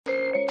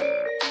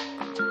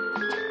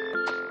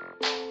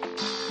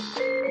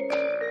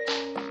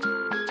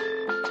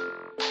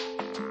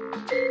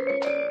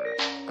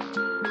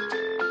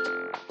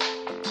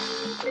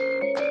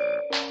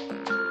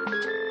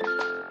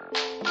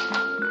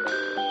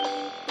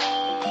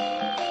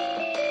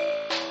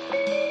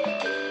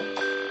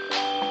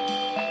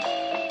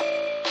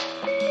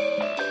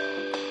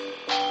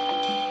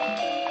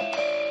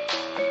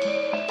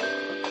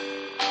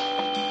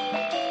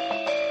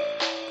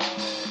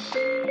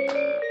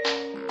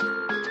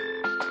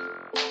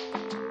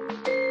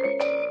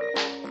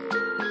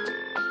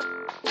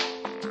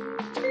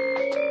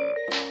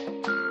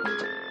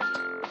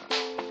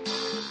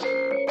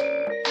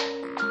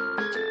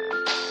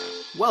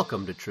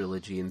Welcome to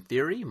Trilogy in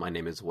Theory. My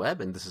name is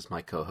Webb, and this is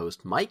my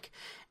co-host Mike,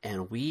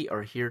 and we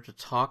are here to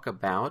talk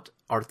about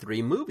our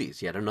three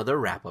movies, yet another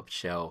wrap-up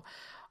show.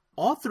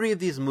 All three of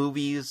these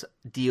movies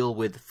deal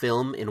with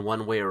film in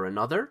one way or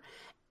another,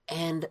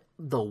 and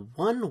the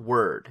one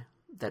word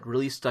that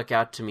really stuck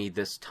out to me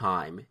this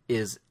time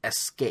is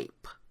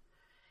escape.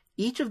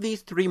 Each of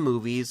these three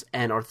movies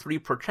and our three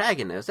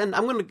protagonists, and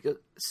I'm going to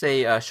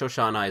say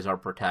Shosanna is our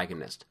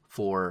protagonist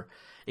for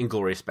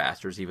Inglourious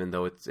Basterds, even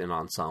though it's an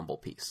ensemble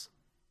piece.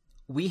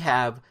 We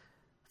have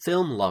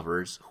film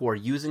lovers who are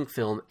using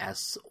film as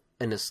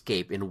an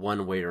escape in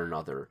one way or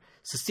another.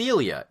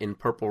 Cecilia in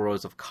Purple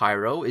Rose of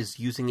Cairo is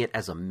using it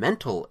as a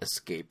mental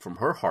escape from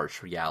her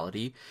harsh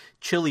reality.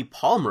 Chili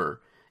Palmer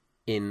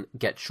in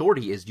Get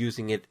Shorty is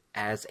using it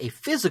as a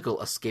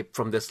physical escape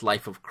from this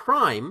life of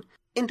crime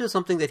into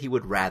something that he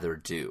would rather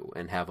do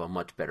and have a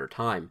much better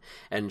time.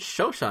 And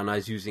Shosanna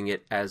is using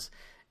it as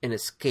an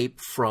escape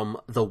from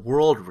the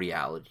world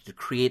reality to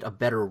create a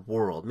better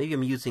world. Maybe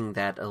I'm using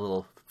that a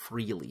little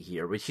freely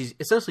here, but she's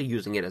essentially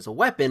using it as a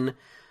weapon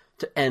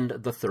to end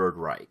the Third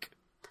Reich.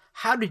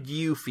 How did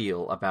you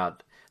feel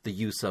about the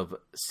use of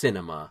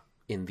cinema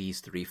in these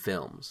three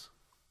films?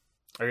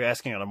 Are you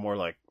asking on a more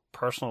like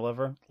personal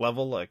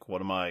level? Like, what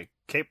am I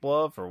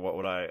capable of, or what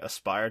would I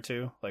aspire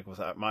to? Like,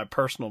 with my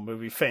personal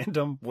movie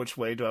fandom, which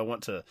way do I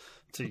want to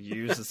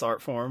use this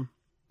art form?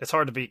 It's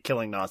hard to beat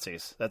killing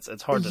Nazis.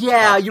 It's hard to.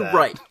 Yeah, you're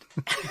right.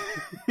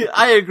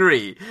 I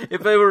agree.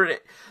 If I were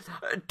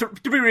to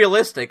be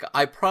realistic,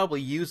 I probably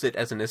use it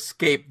as an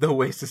escape the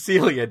way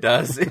Cecilia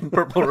does in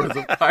Purple Rose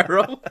of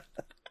Cairo.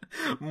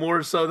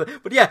 More so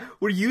but yeah,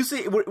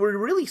 we're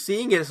really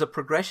seeing it as a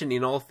progression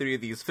in all three of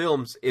these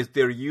films. Is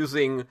they're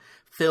using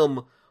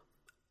film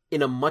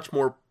in a much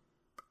more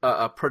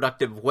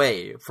productive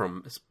way,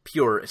 from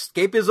pure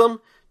escapism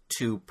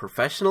to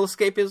professional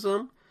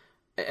escapism,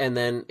 and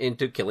then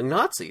into killing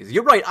Nazis.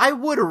 You're right. I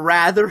would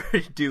rather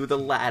do the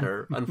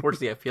latter.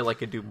 Unfortunately, I feel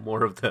like I do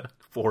more of the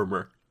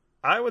former.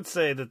 I would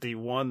say that the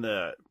one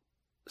that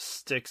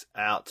sticks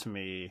out to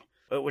me,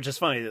 which is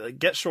funny, like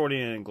Get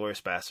Shorty and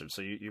Inglourious Basterds.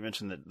 So you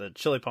mentioned that the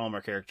Chili Palmer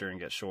character in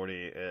Get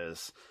Shorty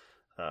is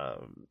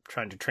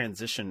trying to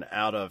transition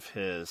out of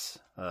his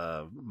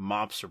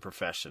mobster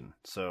profession.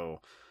 So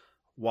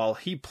while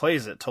he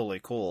plays it totally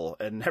cool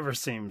and never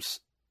seems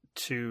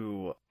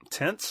too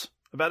tense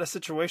about a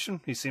situation,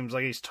 he seems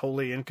like he's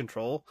totally in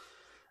control.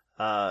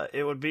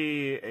 It would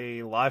be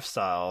a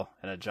lifestyle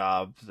and a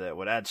job that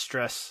would add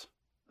stress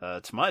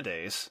to my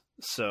days.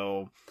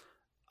 So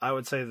I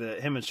would say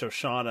that him and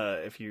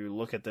Shosanna, if you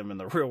look at them in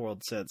the real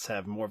world sense,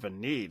 have more of a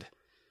need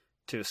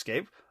to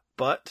escape.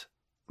 But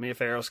Mia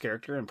Farrow's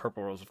character in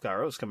Purple Rose of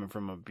Cairo is coming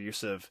from an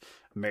abusive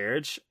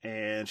marriage,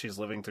 and she's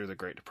living through the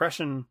Great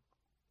Depression.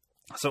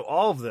 So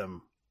all of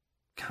them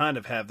kind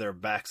of have their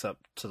backs up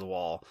to the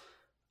wall.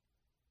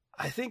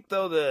 I think,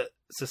 though, that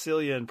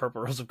Cecilia in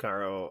Purple Rose of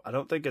Cairo, I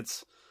don't think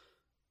it's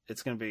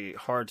going to be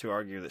hard to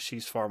argue that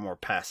she's far more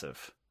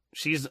passive.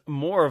 She's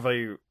more of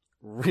a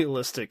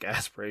realistic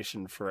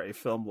aspiration for a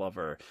film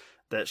lover,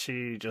 that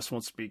she just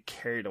wants to be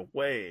carried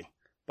away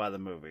by the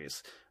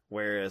movies.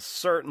 Whereas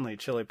certainly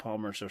Chili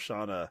Palmer and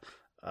Shosanna,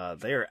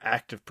 they are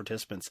active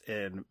participants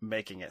in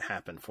making it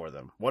happen for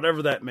them.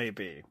 Whatever that may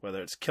be,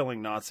 whether it's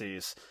killing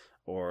Nazis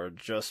or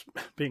just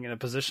being in a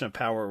position of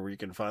power where you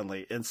can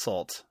finally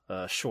insult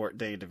short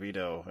Danny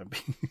DeVito and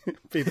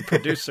be the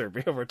producer,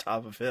 be over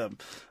top of him.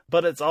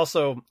 But it's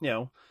also,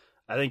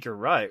 I think you're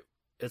right.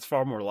 It's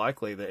far more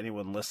likely that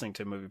anyone listening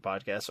to a movie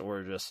podcast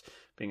or just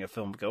being a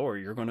film goer,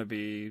 you're going to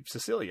be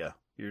Cecilia.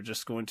 You're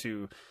just going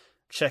to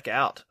check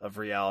out of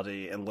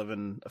reality and live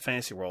in a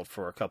fantasy world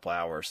for a couple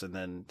hours and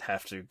then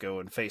have to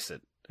go and face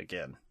it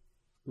again.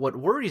 What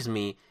worries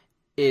me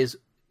is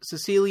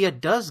Cecilia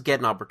does get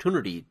an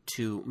opportunity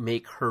to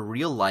make her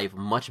real life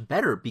much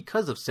better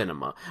because of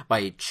cinema,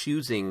 by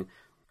choosing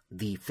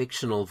the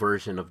fictional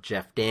version of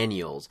Jeff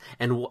Daniels.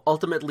 And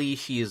ultimately,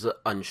 she is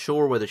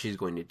unsure whether she's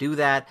going to do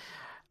that.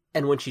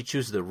 And when she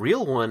chooses the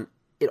real one,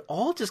 it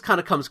all just kind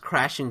of comes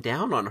crashing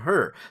down on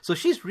her. So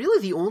she's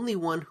really the only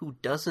one who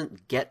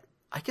doesn't get,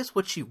 I guess,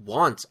 what she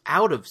wants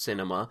out of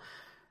cinema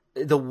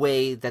the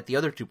way that the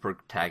other two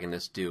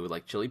protagonists do.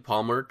 Like Chili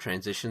Palmer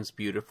transitions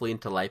beautifully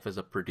into life as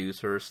a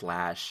producer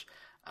slash,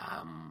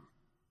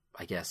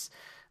 I guess,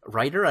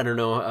 writer. I don't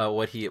know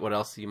what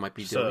else he might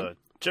be doing. A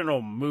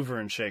general mover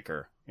and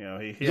shaker.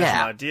 He has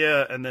an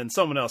idea, and then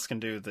someone else can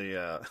do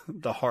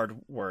the hard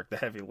work, the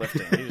heavy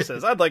lifting. He just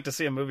says, "I'd like to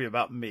see a movie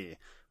about me,"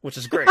 which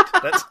is great.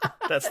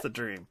 That's the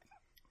dream.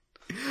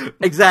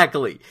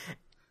 Exactly.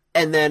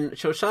 And then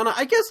Shosanna,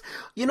 I guess,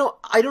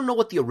 I don't know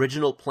what the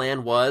original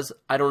plan was.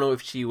 I don't know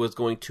if she was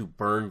going to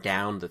burn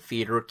down the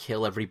theater,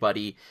 kill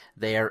everybody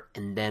there,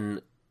 and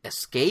then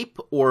escape,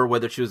 or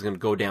whether she was going to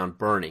go down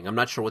burning. I'm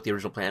not sure what the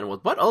original plan was,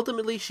 but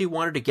ultimately she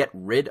wanted to get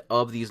rid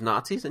of these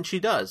Nazis, and she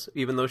does,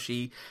 even though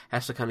she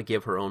has to kind of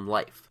give her own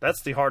life.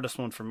 That's the hardest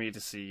one for me to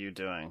see you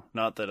doing.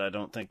 Not that I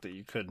don't think that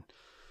you could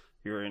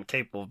you're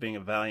incapable of being a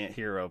valiant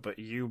hero, but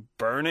you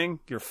burning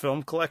your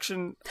film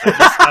collection,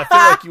 I feel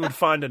like you would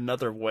find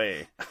another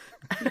way.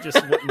 You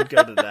just wouldn't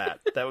go to that.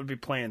 That would be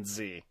plan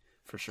Z,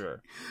 for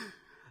sure.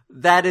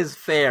 That is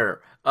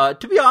fair.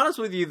 To be honest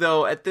with you,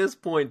 though, at this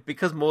point,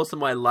 because most of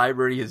my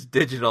library is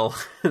digital,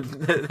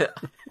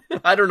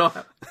 I don't know.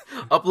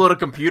 Upload a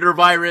computer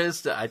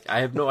virus. I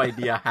have no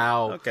idea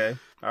how. Okay.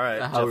 All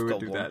right. How Jeff we would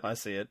do Goldblum. that. I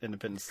see it.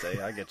 Independence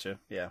Day. I get you.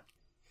 Yeah.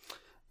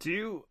 Do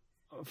you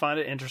find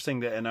it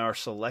interesting that in our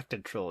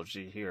selected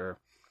trilogy here,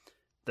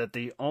 that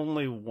the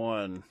only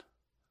one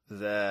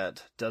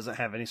that doesn't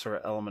have any sort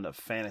of element of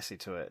fantasy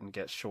to it and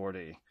Get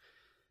Shorty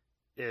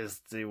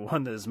is the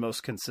one that is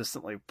most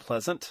consistently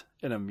pleasant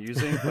and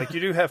amusing? Like, you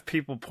do have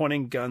people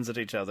pointing guns at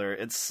each other.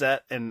 It's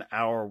set in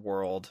our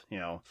world, you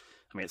know.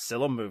 I mean, it's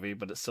still a movie,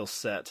 but it's still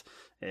set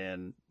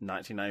in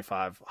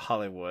 1995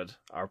 Hollywood,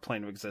 our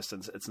plane of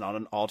existence. It's not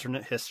an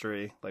alternate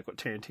history like what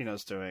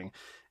Tarantino's doing.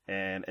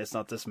 And it's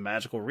not this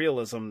magical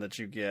realism that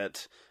you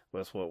get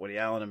with what Woody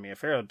Allen and Mia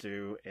Farrow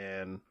do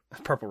in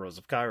Purple Rose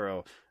of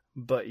Cairo.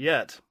 But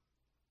yet,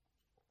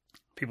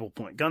 people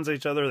point guns at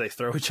each other, they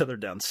throw each other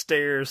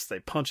downstairs, they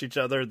punch each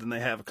other, then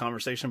they have a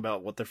conversation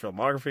about what their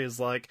filmography is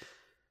like.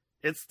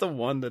 It's the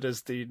one that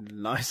is the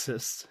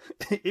nicest.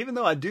 Even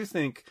though I do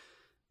think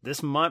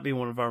this might be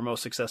one of our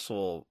most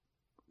successful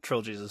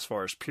trilogies as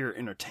far as pure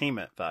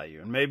entertainment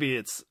value. And maybe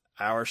it's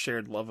our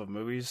shared love of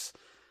movies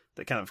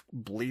that kind of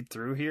bleed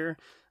through here.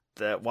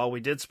 That while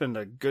we did spend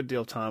a good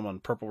deal of time on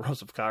Purple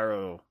Rose of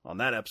Cairo on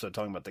that episode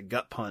talking about the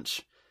gut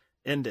punch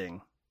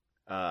ending,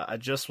 I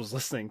just was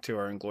listening to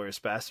our Inglourious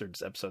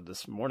Bastards episode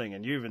this morning,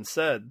 and you even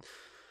said,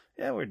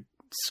 yeah, we're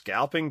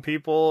scalping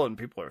people, and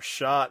people are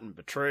shot and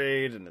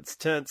betrayed, and it's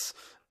tense,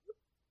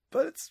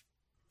 but it's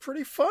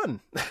pretty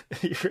fun.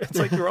 It's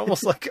like you're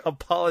almost like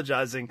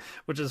apologizing,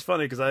 which is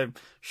funny because I'm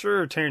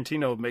sure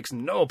Tarantino makes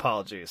no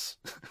apologies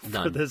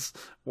for this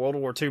World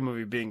War II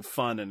movie being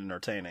fun and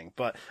entertaining.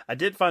 But I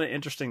did find it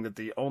interesting that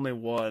the only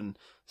one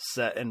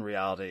set in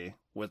reality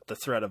with the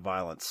threat of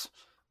violence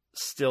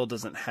still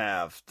doesn't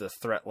have the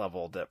threat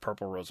level that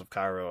Purple Rose of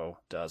Cairo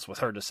does with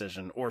her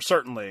decision, or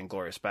certainly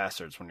Inglourious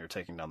Bastards when you're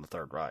taking down the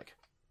Third Reich.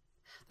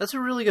 That's a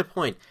really good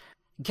point.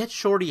 Get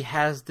Shorty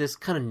has this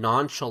kind of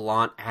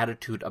nonchalant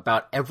attitude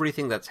about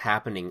everything that's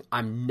happening.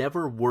 I'm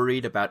never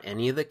worried about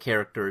any of the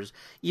characters.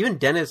 Even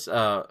Dennis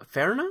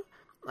Farina,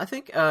 I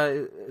think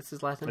it's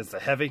his last name. It's the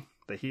heavy,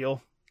 the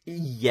heel.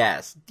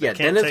 Yes. Yeah,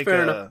 Can't Dennis take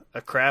Farina.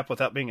 a crap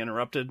without being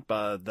interrupted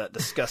by that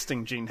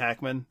disgusting Gene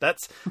Hackman.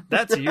 That's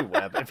you,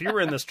 Webb. If you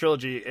were in this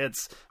trilogy,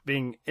 it's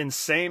being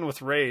insane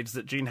with rage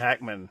that Gene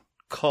Hackman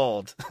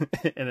called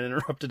and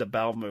interrupted a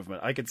bowel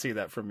movement. I could see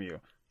that from you.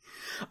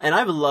 And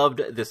I've loved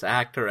this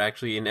actor,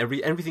 actually, in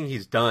everything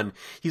he's done.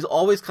 He's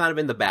always kind of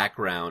in the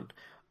background.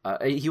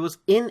 He was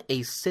in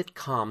a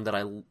sitcom that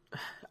I don't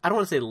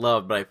want to say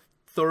loved, but I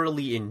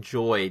thoroughly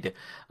enjoyed.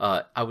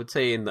 I would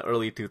say in the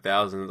early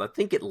 2000s. I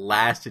think it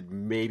lasted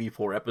maybe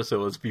 4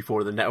 episodes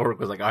before the network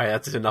was like, all right,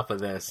 that's enough of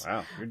this.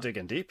 Wow, you're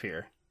digging deep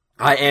here.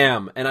 I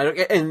am,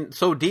 and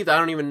so deep I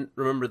don't even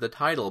remember the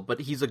title,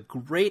 but he's a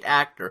great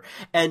actor,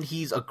 and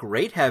he's a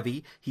great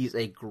heavy, he's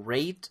a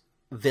great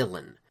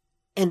villain.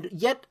 And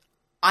yet,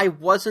 I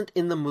wasn't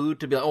in the mood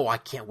to be like, oh, I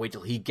can't wait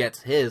till he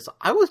gets his.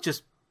 I was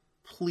just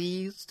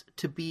pleased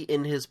to be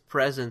in his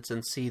presence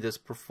and see this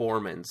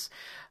performance.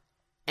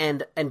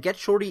 And Get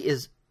Shorty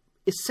is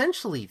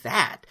essentially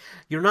that.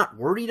 You're not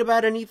worried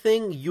about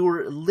anything.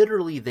 You're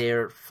literally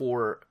there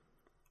for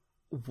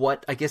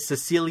what, I guess,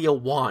 Cecilia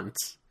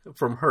wants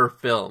from her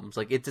films.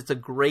 Like, it's a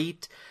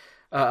great,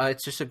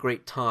 it's just a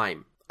great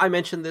time. I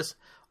mentioned this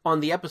on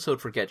the episode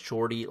for Get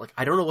Shorty. Like,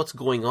 I don't know what's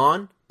going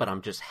on, but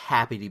I'm just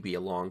happy to be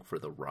along for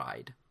the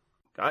ride.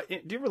 Do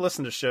you ever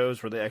listen to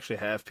shows where they actually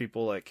have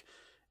people like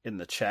in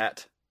the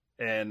chat,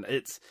 and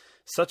it's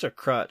such a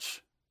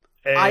crutch?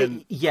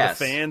 And yes.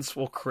 The fans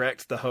will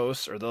correct the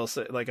host, or they'll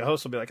say, like, a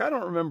host will be like, I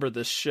don't remember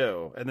this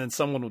show, and then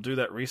someone will do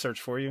that research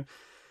for you.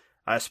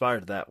 I aspire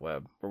to that,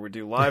 Webb, where we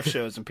do live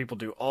shows and people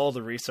do all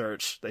the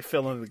research. They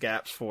fill in the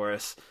gaps for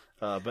us.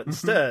 But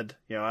instead,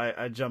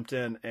 I jumped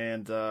in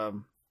and a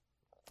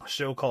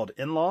show called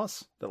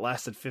In-Laws that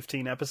lasted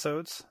 15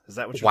 episodes. Is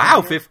that what you're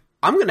Wow, thinking?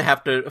 I'm going to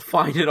have to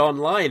find it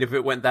online if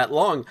it went that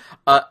long.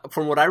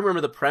 From what I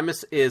remember, the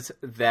premise is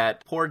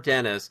that poor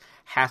Dennis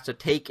has to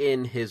take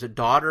in his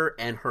daughter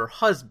and her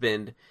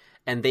husband,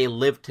 and they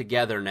live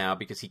together now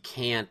because he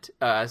can't.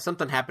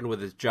 Something happened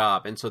with his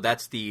job, and so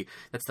that's the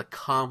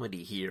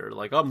comedy here.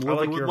 Like, I'm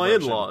living with my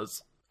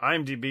in-laws.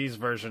 IMDb's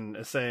version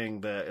is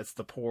saying that it's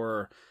the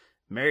poor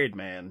married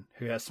man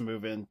who has to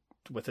move in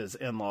with his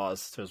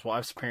in-laws to his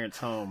wife's parents'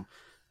 home.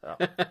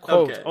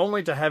 Quote, Okay.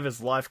 Only to have his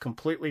life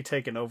completely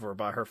taken over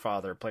by her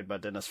father, played by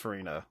Dennis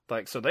Farina.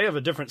 Like, so they have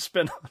a different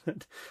spin on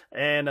it.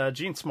 And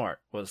Jean Smart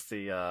was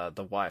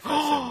the wife, I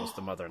assume, was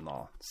the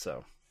mother-in-law.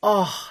 So,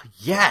 Oh,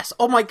 yes.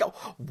 Oh, my God.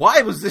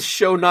 Why was this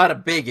show not a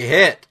big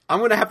hit? I'm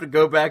going to have to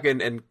go back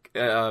and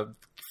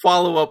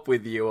follow up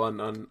with you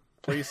on...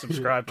 please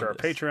subscribe to our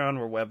Patreon,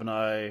 where Webb and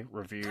I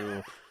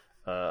review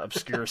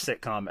obscure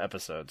sitcom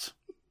episodes.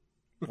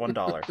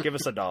 $1. Give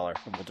us $1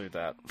 and we'll do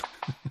that.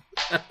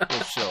 We'll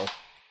chill.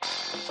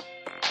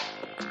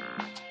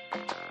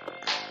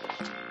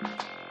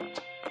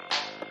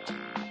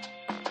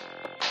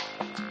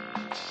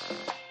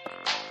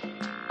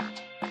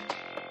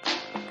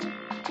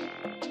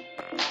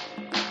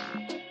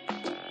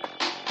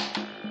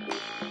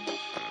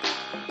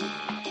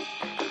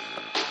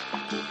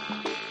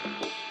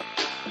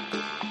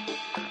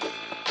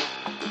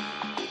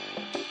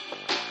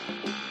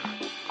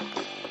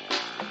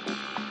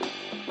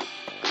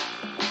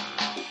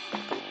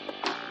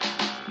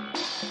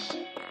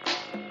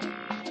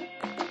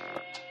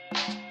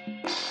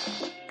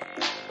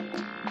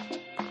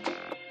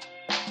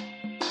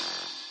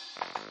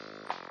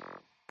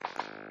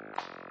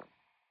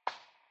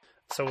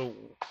 So,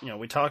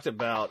 we talked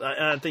about,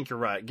 and I think you're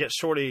right, Get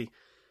Shorty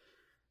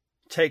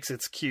takes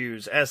its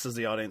cues, as does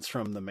the audience,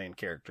 from the main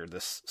character.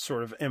 This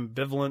sort of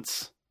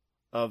ambivalence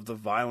of the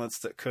violence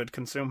that could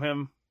consume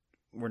him.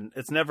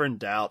 It's never in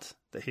doubt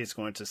that he's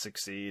going to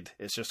succeed.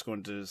 It's just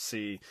going to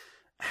see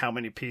how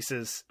many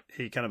pieces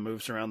he kind of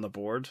moves around the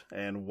board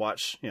and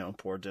watch,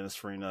 poor Dennis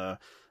Farina,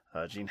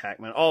 Gene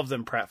Hackman, all of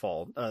them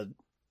pratfall.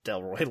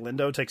 Delroy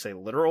Lindo takes a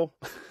literal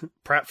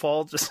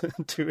pratfall just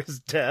to his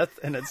death,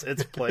 and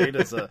it's played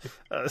as a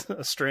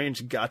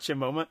strange gotcha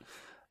moment.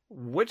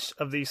 Which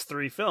of these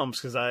three films,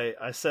 because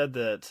I said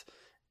that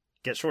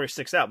Get Shorty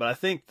sticks out, but I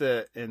think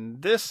that in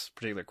this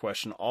particular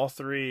question, all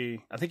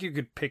three, I think you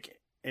could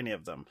pick any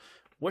of them.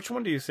 Which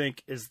one do you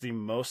think is the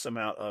most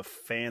amount of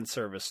fan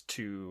service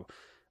to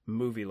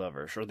movie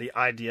lovers, or the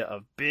idea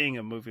of being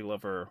a movie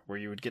lover where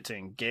you would get to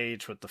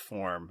engage with the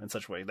form in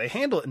such a way? They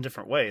handle it in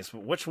different ways,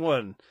 but which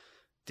one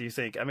do you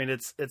think? I mean,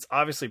 it's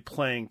obviously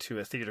playing to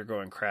a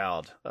theater-going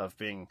crowd of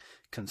being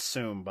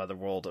consumed by the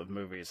world of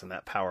movies and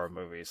that power of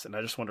movies. And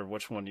I just wondered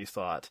which one you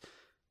thought,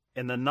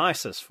 in the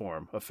nicest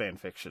form of fan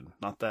fiction,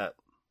 not the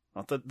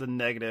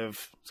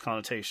negative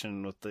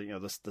connotation with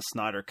the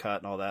Snyder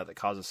cut and all that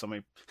causes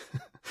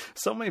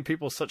so many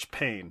people such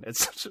pain.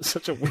 It's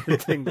such a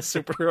weird thing, the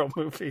superhero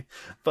movie,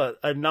 but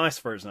a nice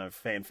version of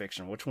fan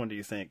fiction. Which one do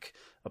you think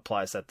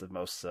applies that the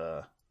most?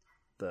 The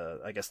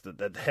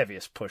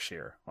heaviest push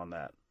here on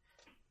that.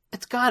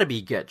 It's got to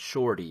be Get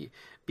Shorty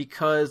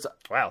because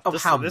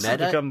this has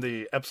become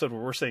the episode where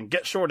we're saying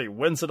Get Shorty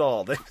wins it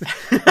all.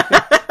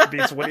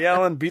 Beats Woody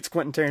Allen, beats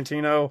Quentin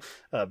Tarantino,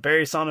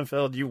 Barry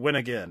Sonnenfeld. You win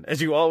again,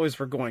 as you always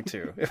were going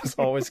to. It was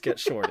always Get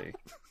Shorty.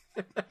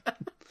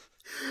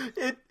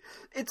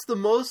 It's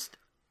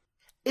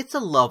a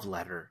love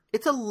letter.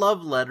 It's a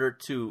love letter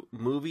to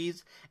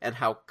movies and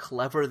how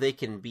clever they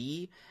can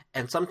be,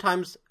 and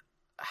sometimes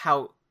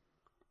how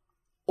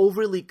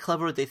overly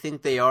clever they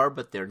think they are,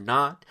 but they're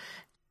not.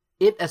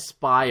 It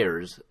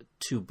aspires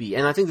to be,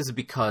 and I think this is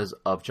because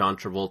of John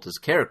Travolta's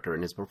character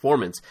and his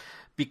performance,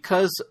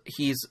 because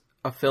he's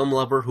a film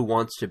lover who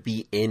wants to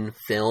be in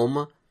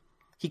film.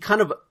 He kind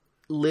of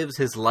lives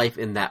his life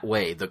in that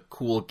way, the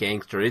cool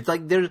gangster. It's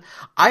like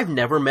I've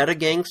never met a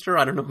gangster.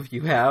 I don't know if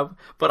you have,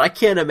 but I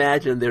can't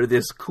imagine they're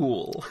this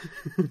cool,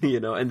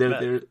 and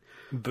they're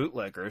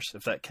bootleggers,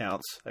 if that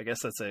counts. I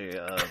guess that's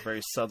a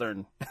very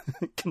southern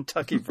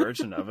Kentucky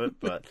version of it,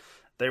 but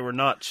they were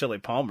not Chili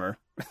Palmer.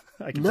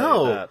 I can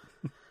tell you that.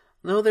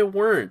 No, they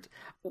weren't.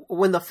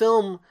 When the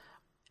film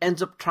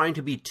ends up trying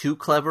to be too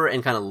clever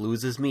and kind of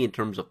loses me in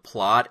terms of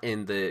plot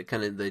and the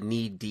kind of the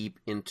knee deep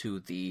into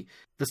the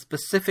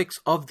specifics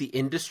of the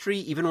industry,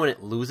 even when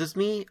it loses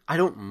me, I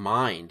don't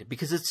mind,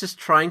 because it's just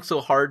trying so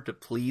hard to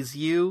please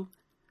you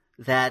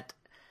that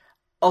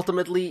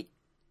ultimately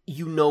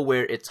you know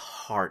where its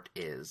heart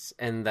is,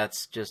 and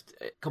that's just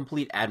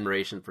complete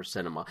admiration for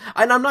cinema.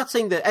 And I'm not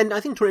saying that, and I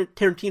think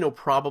Tarantino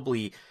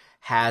probably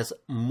has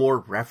more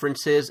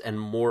references and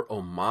more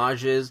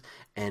homages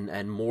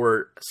and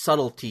more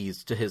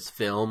subtleties to his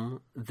film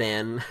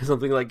than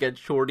something like Get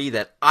Shorty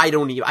that I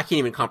can't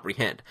even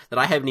comprehend, that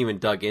I haven't even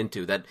dug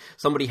into, that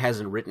somebody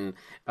hasn't written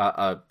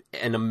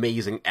an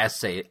amazing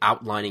essay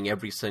outlining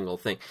every single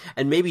thing.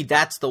 And maybe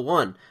that's the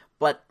one,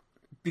 but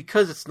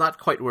because it's not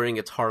quite wearing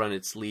its heart on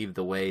its sleeve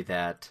the way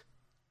that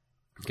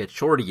Get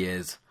Shorty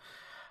is,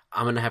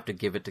 I'm going to have to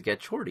give it to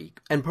Get Shorty.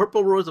 And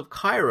Purple Rose of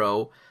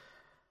Cairo,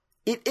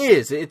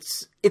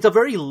 it's a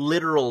very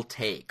literal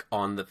take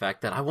on the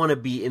fact that I want to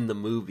be in the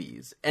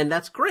movies. And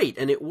that's great,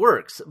 and it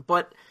works.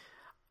 But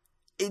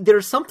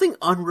there's something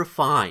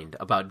unrefined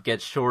about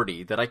Get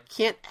Shorty that I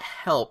can't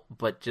help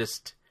but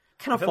just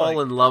kind of fall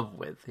in love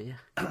with.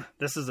 Yeah.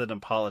 This is an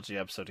apology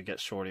episode to Get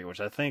Shorty,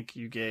 which I think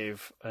you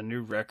gave a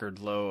new record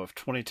low of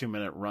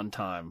 22-minute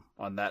runtime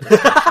on that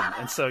discussion.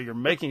 And so you're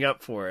making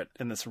up for it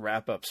in this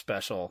wrap-up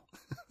special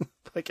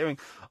by giving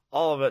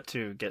all of it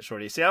to Get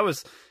Shorty. See, I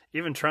was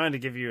even trying to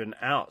give you an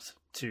out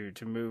to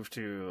move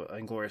to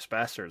Inglourious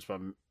Basterds by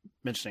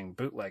mentioning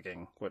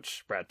bootlegging,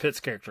 which Brad Pitt's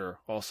character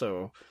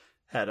also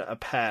had a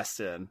past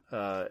in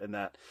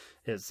that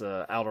his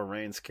Aldo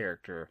Raines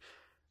character.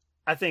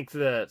 I think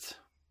that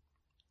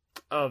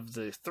of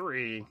the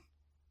three,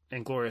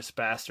 Inglourious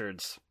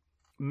Basterds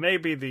may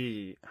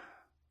be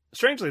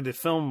strangely the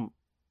film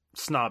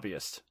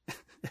snobbiest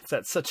if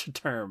that's such a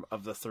term,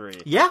 of the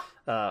three. Yeah,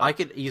 I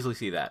could easily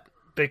see that.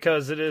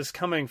 Because it is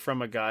coming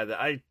from a guy that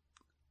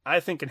I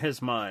think in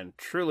his mind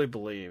truly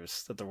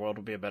believes that the world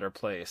would be a better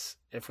place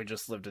if we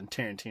just lived in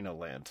Tarantino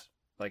land.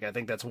 Like, I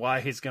think that's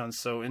why he's gone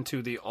so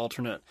into the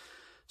alternate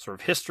sort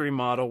of history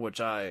model,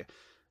 which I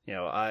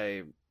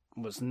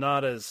was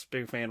not as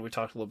big a fan. We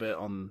talked a little bit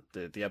on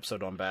the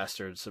episode on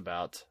Bastards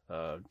about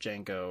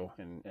Django,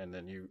 and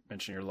then you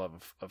mentioned your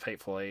love of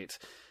Hateful Eight,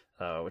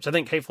 which I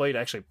think Hateful Eight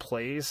actually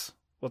plays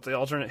with the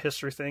alternate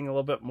history thing a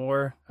little bit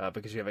more,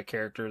 because you have a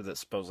character that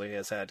supposedly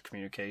has had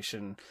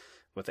communication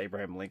with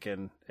Abraham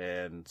Lincoln,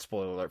 and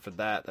spoiler alert for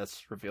that,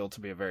 that's revealed to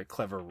be a very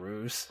clever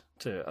ruse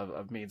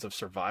of means of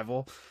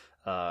survival.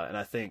 And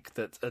I think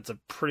that it's a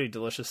pretty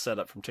delicious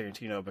setup from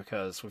Tarantino,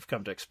 because we've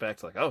come to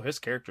expect, like, oh, his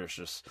characters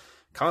just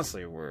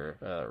constantly were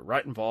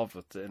right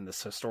involved in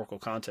this historical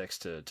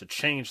context to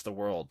change the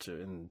world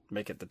and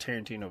make it the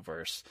Tarantino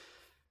verse.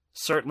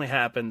 Certainly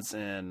happens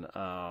in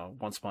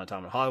Once Upon a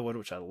Time in Hollywood,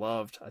 which I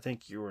loved. I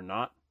think you were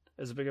not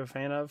as big of a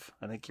fan of.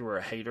 I think you were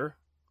a hater,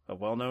 a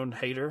well-known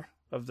hater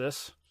of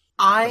this.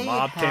 The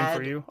mob came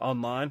for you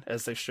online,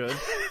 as they should.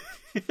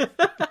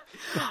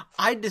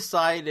 I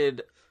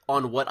decided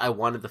on what I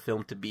wanted the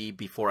film to be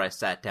before I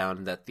sat down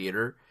in that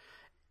theater,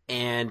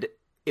 and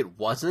it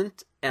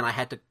wasn't, and I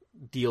had to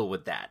deal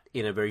with that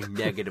in a very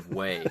negative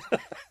way.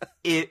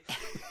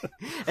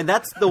 And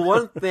that's the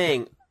one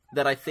thing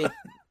that I think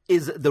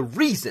is the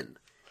reason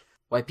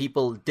why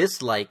people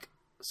dislike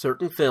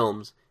certain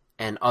films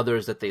and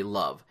others that they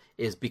love,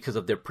 is because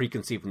of their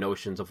preconceived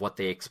notions of what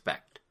they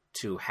expect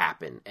to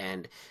happen.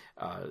 And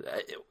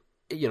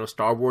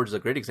Star Wars is a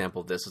great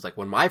example of this. It's like,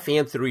 when my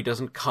fan theory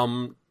doesn't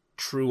come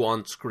true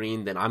on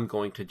screen, then I'm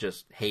going to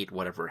just hate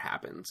whatever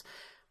happens.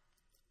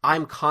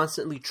 I'm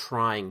constantly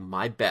trying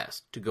my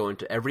best to go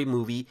into every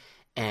movie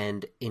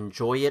and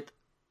enjoy it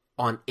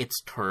on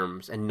its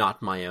terms and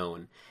not my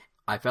own.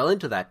 I fell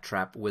into that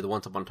trap with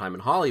Once Upon a Time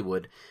in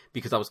Hollywood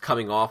because I was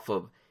coming off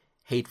of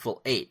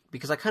Hateful Eight,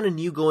 because I kind of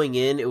knew going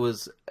in it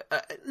was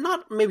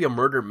not maybe a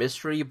murder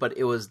mystery, but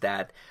it was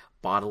that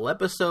bottle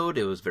episode.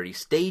 It was very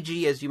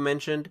stagey, as you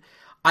mentioned.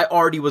 I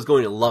already was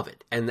going to love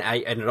it, and I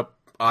ended up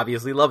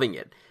obviously loving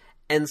it.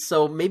 And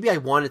so maybe I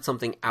wanted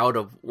something out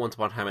of Once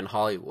Upon a Time in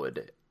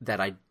Hollywood that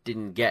I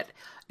didn't get.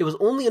 It was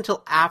only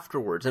until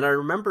afterwards, and I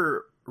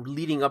remember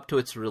leading up to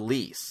its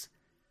release,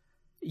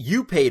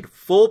 you paid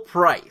full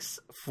price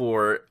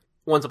for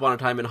Once Upon a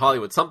Time in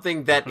Hollywood,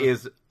 something that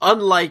is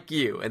unlike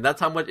you, and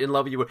that's how much in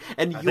love you were.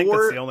 And I think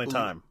that's the only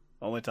time.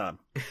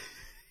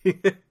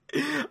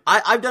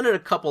 I've done it a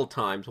couple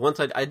times. Once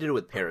I did it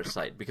with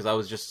Parasite, because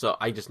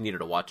I just needed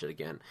to watch it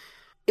again.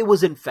 It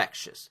was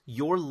infectious.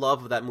 Your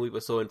love of that movie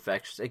was so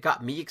infectious. It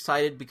got me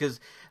excited, because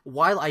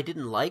while I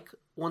didn't like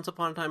Once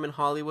Upon a Time in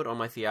Hollywood on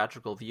my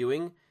theatrical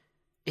viewing,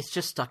 it's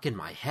just stuck in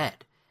my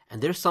head.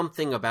 And there's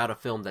something about a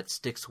film that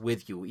sticks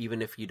with you,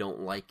 even if you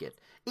don't like it.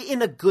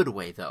 In a good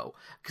way, though,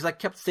 because I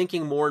kept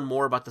thinking more and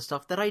more about the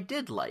stuff that I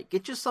did like.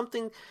 It's just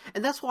something,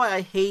 and that's why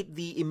I hate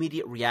the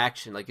immediate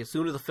reaction. Like, as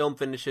soon as the film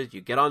finishes,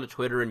 you get onto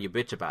Twitter and you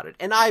bitch about it.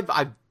 And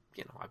I've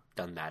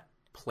done that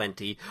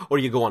plenty. Or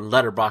you go on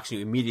Letterboxd and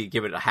you immediately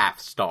give it a 0.5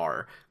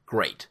 star.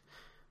 Great.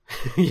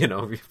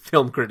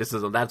 Film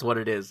criticism, that's what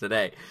it is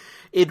today.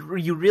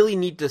 You really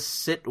need to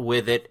sit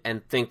with it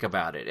and think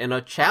about it. And a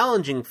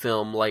challenging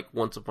film like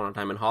Once Upon a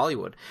Time in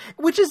Hollywood,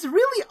 which is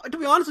really, to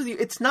be honest with you,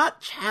 it's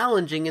not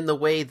challenging in the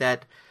way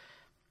that,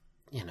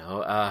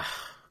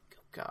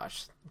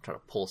 gosh, I'm trying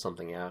to pull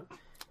something out.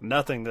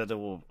 Nothing that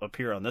will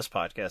appear on this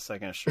podcast, I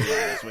can assure you,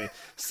 as we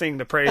sing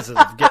the praises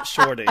of Get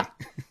Shorty.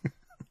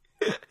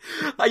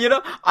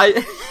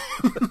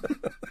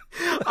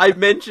 I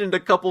mentioned a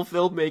couple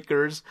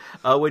filmmakers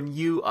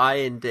when I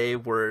and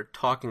Dave were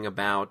talking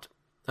about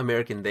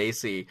American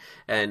Daisy,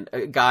 and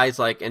guys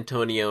like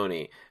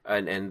Antonioni,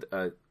 and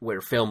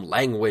where film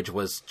language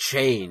was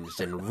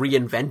changed and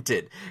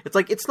reinvented. It's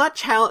like, it's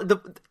not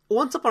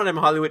Once Upon a Time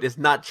in Hollywood is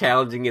not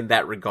challenging in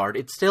that regard.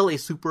 It's still a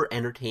super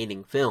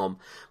entertaining film.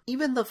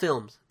 Even the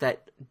films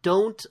that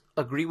don't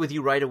agree with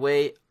you right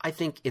away, I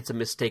think it's a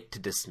mistake to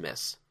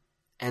dismiss.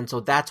 And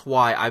so that's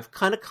why I've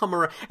kind of come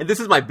around, and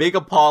this is my big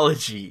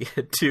apology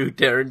to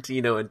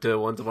Tarantino and to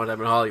Once Upon a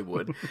Time in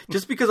Hollywood.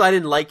 Just because I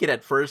didn't like it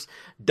at first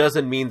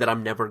doesn't mean that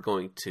I'm never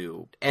going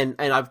to. And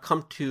I've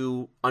come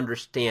to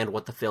understand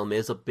what the film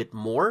is a bit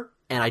more,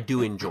 and I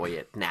do enjoy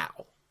it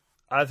now.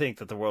 I think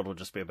that the world will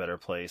just be a better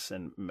place,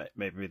 and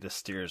maybe this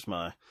steers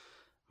my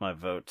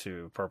vote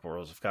to Purple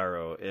Rose of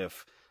Cairo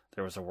if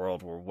there was a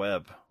world where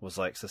Webb was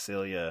like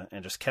Cecilia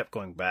and just kept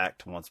going back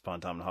to Once Upon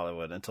a Time in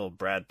Hollywood until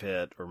Brad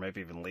Pitt or maybe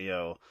even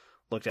Leo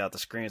looked out the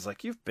screen. It's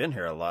like, you've been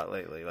here a lot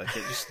lately. Like,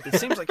 it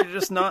seems like you're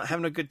just not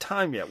having a good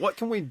time yet. What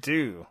can we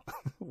do,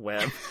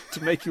 Webb,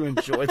 to make you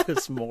enjoy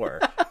this more?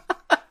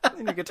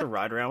 And you get to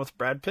ride around with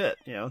Brad Pitt,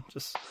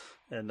 just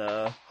in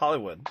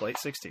Hollywood, late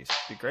 60s. It'd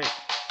be great.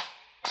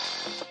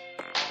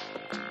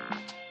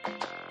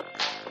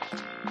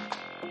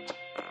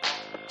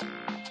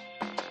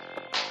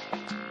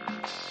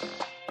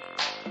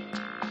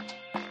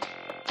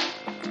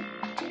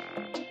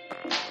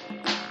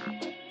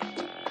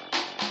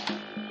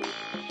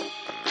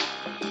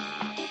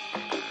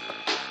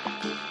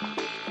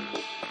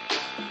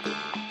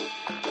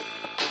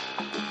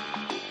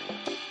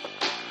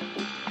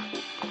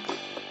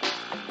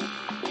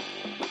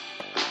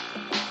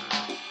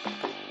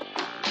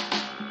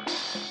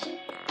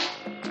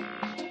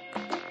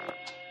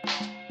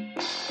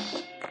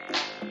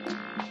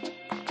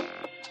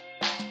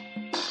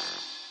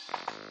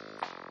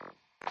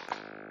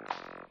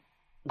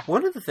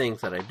 one of the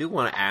things that I do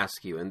want to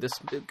ask you, and this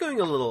going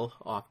a little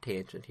off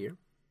tangent here,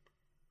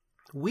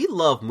 we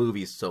love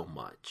movies so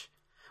much,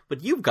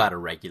 but you've got a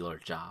regular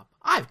job.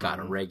 I've got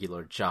a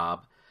regular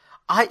job.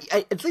 I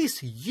at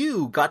least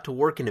you got to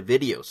work in a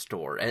video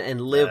store and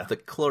live the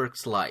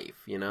clerk's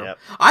life, you know? Yep.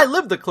 I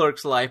lived the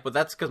clerk's life, but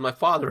that's because my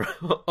father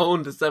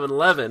owned a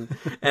 7-Eleven,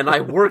 and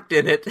I worked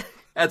in it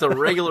as a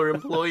regular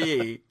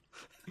employee.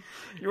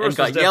 Yours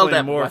was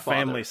definitely more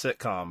family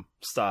sitcom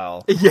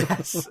style.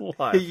 Yes.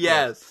 Life.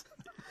 Yes.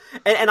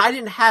 And I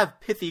didn't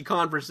have pithy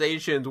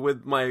conversations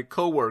with my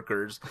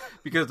coworkers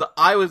because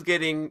I was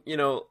getting,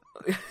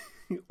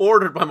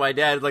 ordered by my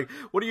dad. Like,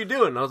 what are you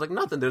doing? And I was like,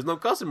 nothing. There's no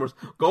customers.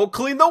 Go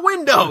clean the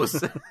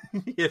windows.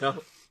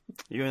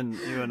 You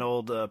and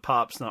old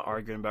Pops not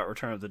arguing about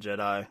Return of the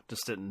Jedi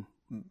just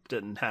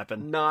didn't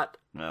happen. Not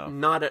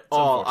at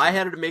all. I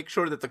had to make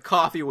sure that the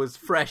coffee was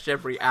fresh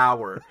every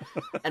hour.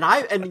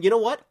 and you know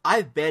what?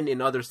 I've been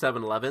in other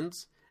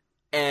 7-Elevens,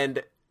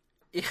 and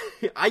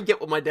I get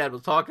what my dad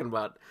was talking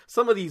about.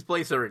 Some of these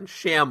places are in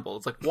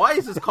shambles. Like, why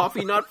is this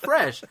coffee not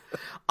fresh?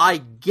 I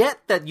get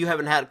that you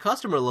haven't had a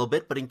customer a little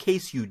bit, but in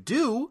case you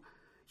do,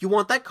 you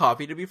want that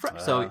coffee to be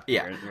fresh. So,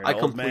 yeah. You're an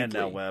old man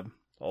now, Webb.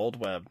 Old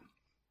Webb.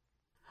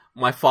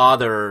 My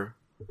father,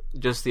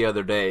 just the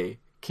other day,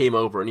 came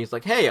over and he's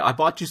like, hey, I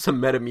bought you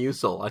some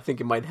Metamucil. I think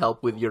it might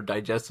help with your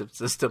digestive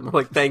system. I'm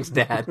like, thanks,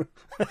 Dad.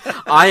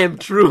 I am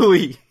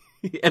truly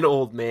an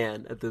old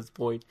man at this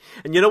point.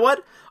 And you know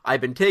what?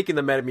 I've been taking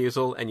the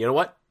Metamucil, and you know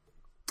what?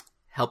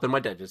 Helping my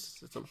digestive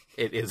system.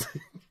 It is.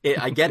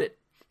 I get it.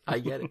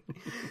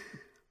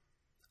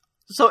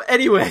 So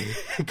anyway,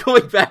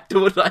 going back to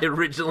what I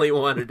originally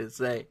wanted to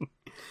say.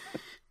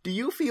 Do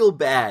you feel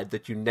bad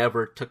that you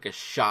never took a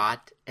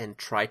shot and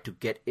tried to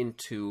get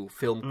into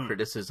film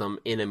criticism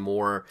in a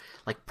more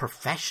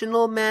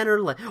professional manner,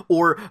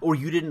 or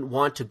you didn't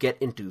want to get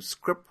into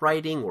script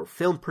writing or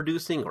film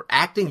producing or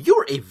acting?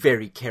 You're a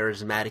very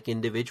charismatic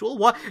individual.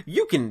 Well,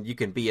 you can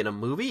be in a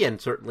movie,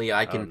 and certainly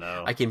I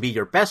can be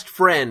your best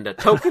friend, a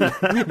token,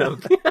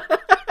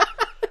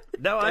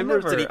 No, I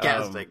diversity never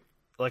casting.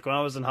 When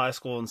I was in high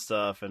school and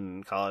stuff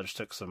and college,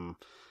 took some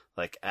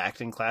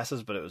acting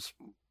classes, but it was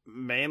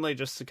mainly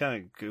just to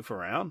kind of goof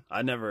around.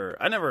 I never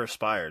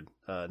aspired,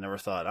 never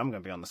thought I'm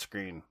going to be on the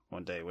screen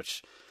one day,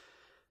 which,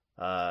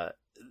 the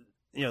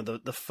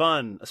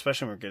fun,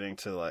 especially when we're getting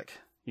to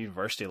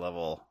university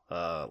level,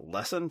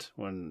 lessened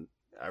when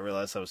I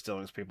realized I was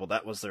dealing with people.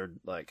 That was their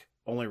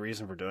only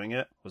reason for doing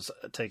it, was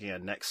taking a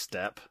next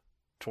step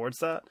towards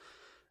that.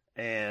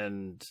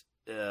 And,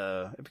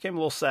 it became a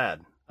little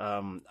sad.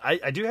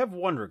 I do have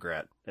one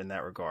regret in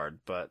that regard,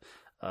 but,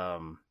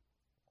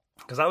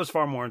 because I was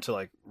far more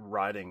into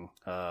writing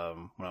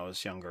when I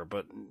was younger,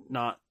 but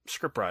not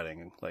script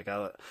writing. I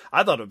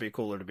thought it would be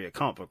cooler to be a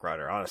comic book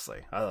writer. Honestly,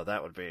 I thought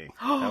that would be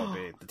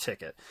the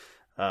ticket.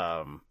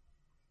 The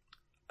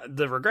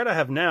regret I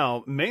have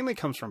now mainly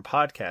comes from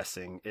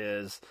podcasting.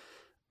 Is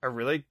I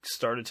really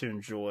started to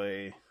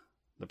enjoy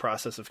the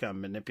process of kind of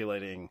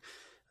manipulating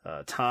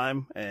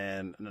time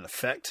and an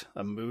effect,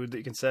 a mood that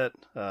you can set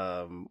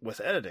with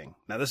editing.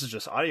 Now this is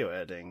just audio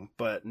editing,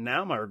 but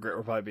now my regret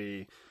would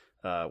probably be.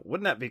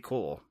 Wouldn't that be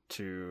cool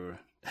to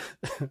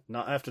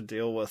not have to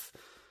deal with,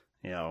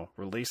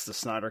 release the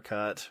Snyder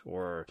Cut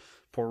or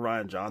poor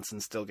Rian Johnson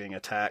still getting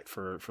attacked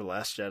for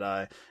Last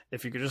Jedi?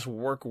 If you could just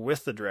work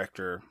with the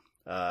director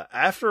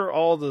after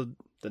all the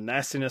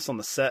nastiness on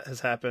the set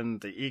has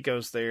happened, the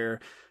ego's there,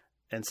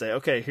 and say,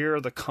 okay, here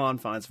are the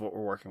confines of what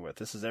we're working with.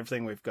 This is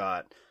everything we've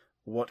got.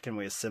 What can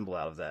we assemble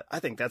out of that? I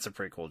think that's a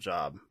pretty cool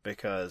job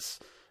because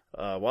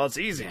while it's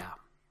easy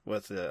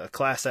with a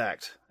class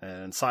act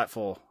and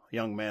insightful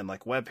young man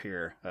like Webb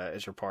here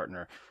as your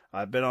partner,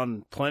 I've been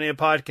on plenty of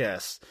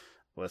podcasts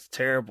with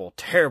terrible,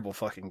 terrible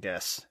fucking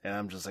guests, and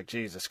I'm just like,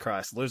 Jesus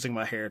Christ, losing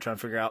my hair trying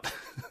to figure out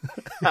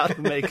how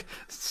to make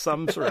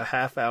some sort of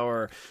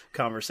half-hour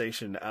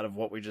conversation out of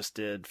what we just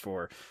did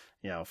for,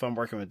 if I'm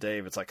working with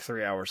Dave, it's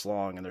 3 hours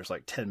long, and there's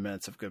 10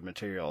 minutes of good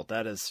material.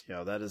 That is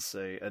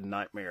a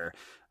nightmare.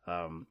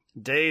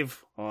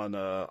 Dave on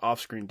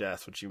Off-Screen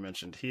Death, which you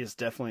mentioned, he is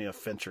definitely a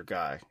Fincher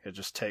guy. It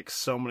just takes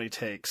so many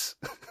takes.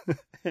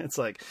 It's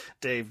like,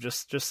 Dave,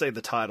 just say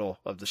the title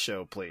of the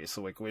show, please.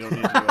 So we don't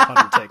need to do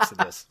 100 takes of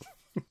this.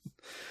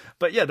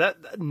 But yeah,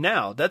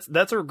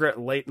 that's a regret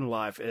late in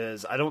life.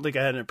 Is I don't think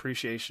I had an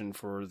appreciation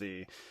for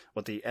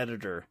what the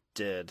editor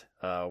did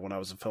when I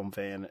was a film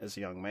fan as a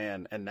young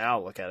man, and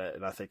now look at it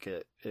and I think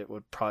it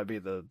would probably be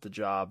the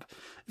job,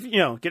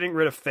 getting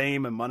rid of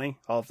fame and money,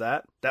 all of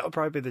that would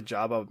probably be the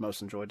job I would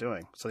most enjoy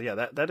doing. So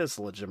yeah, that is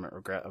a legitimate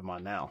regret of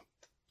mine now.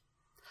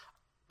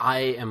 I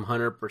am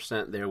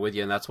 100% there with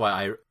you, and that's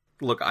why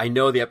I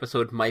know the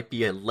episode might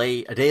be a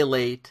day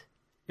late.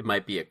 It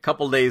might be a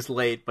couple days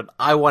late, but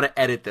I want to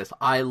edit this.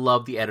 I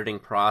love the editing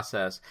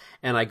process.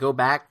 And I go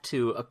back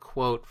to a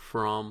quote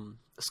from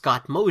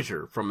Scott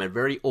Mosier from a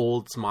very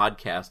old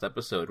Smodcast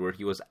episode where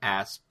he was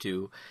asked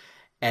to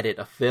edit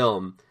a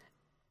film,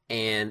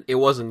 and it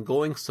wasn't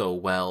going so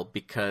well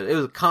because it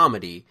was a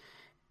comedy,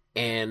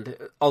 and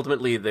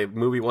ultimately the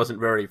movie wasn't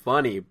very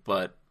funny,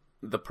 but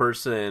the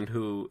person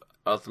who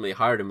ultimately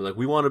hired him was like,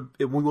 we want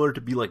it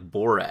to be like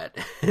Borat.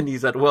 And he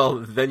said, well,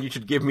 then you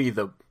should give me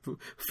the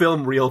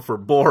film reel for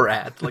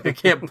Borat. Like, I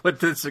can't put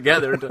this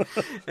together.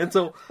 And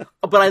so,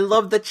 but I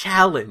love the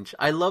challenge.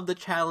 I love the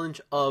challenge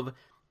of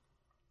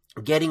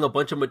getting a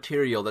bunch of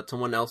material that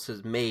someone else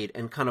has made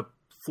and kind of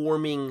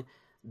forming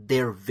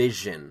their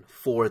vision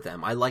for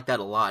them. I like that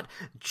a lot.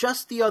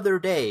 Just the other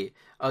day,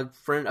 a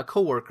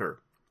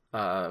coworker,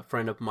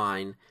 friend of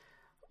mine,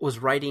 was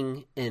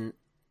writing an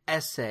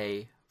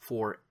essay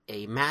for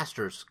a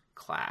master's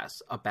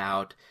class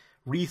about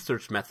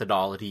research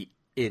methodology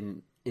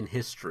in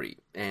history,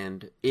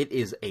 and it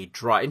is a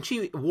dry, and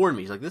she warned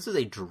me, she's like, this is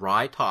a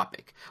dry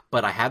topic,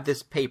 but I have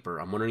this paper,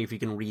 I'm wondering if you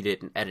can read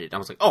it and edit it. And I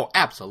was like, oh,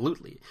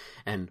 absolutely.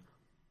 And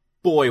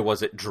boy,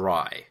 was it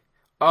dry.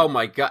 Oh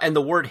my god, and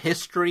the word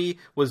history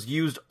was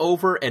used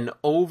over and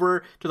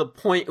over to the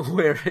point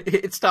where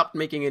it stopped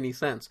making any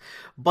sense.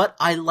 But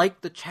I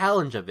liked the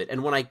challenge of it,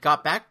 and when I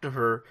got back to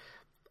her,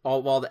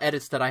 all the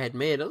edits that I had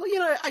made, I was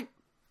like,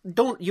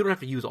 you don't have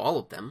to use all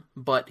of them,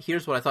 but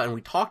here's what I thought, and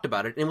we talked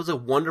about it, and it was a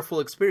wonderful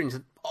experience.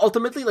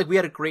 Ultimately, like, we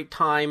had a great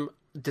time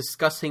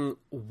discussing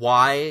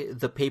why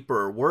the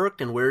paper worked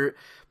and where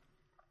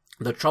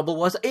the trouble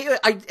was.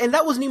 And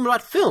that wasn't even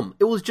about film.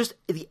 It was just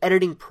the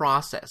editing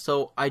process.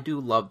 So I do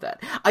love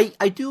that.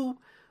 I do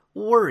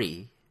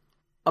worry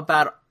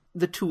about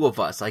the two of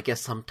us, I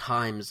guess,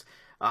 sometimes.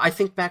 I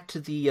think back to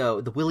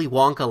the Willy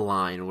Wonka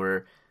line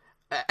where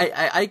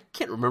I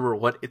can't remember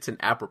what it's an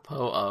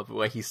apropos of,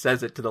 where he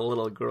says it to the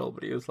little girl,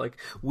 but he was like,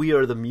 we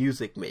are the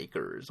music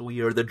makers. We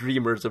are the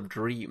dreamers of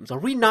dreams. Are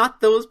we not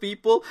those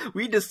people?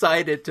 We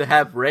decided to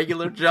have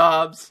regular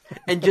jobs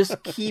and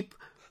just keep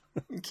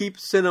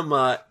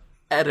cinema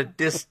at a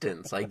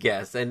distance, I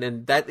guess. And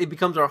then that it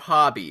becomes our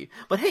hobby.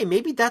 But hey,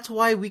 maybe that's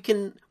why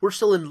we're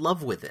still in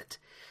love with it.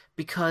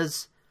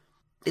 Because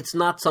it's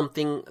not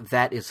something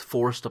that is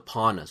forced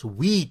upon us.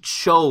 We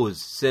chose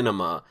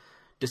cinema,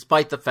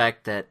 despite the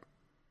fact that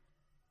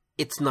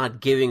it's not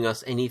giving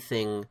us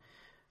anything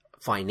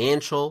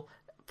financial,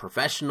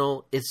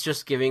 professional. It's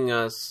just giving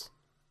us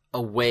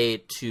a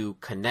way to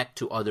connect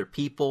to other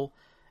people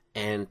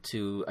and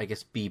to, I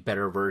guess, be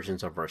better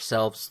versions of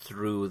ourselves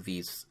through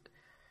these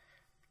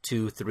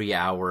 2-3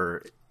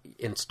 hour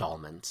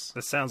installments.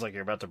 This sounds like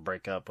you're about to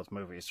break up with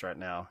movies right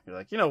now. You're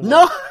like, what?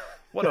 No!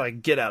 What do I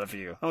get out of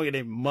you? I don't get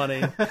any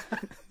money.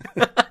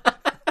 I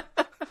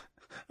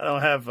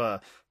don't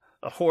have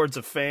hordes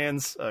of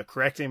fans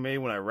correcting me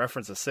when I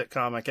reference a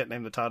sitcom. I can't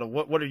name the title.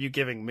 What are you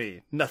giving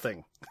me?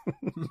 Nothing.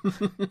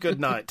 Good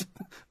night.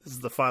 This is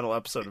the final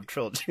episode of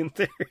Trilogy in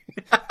Theory.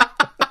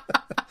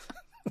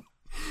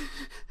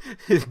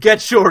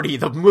 Get Shorty,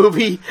 the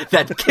movie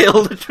that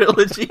killed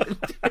Trilogy in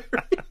Theory.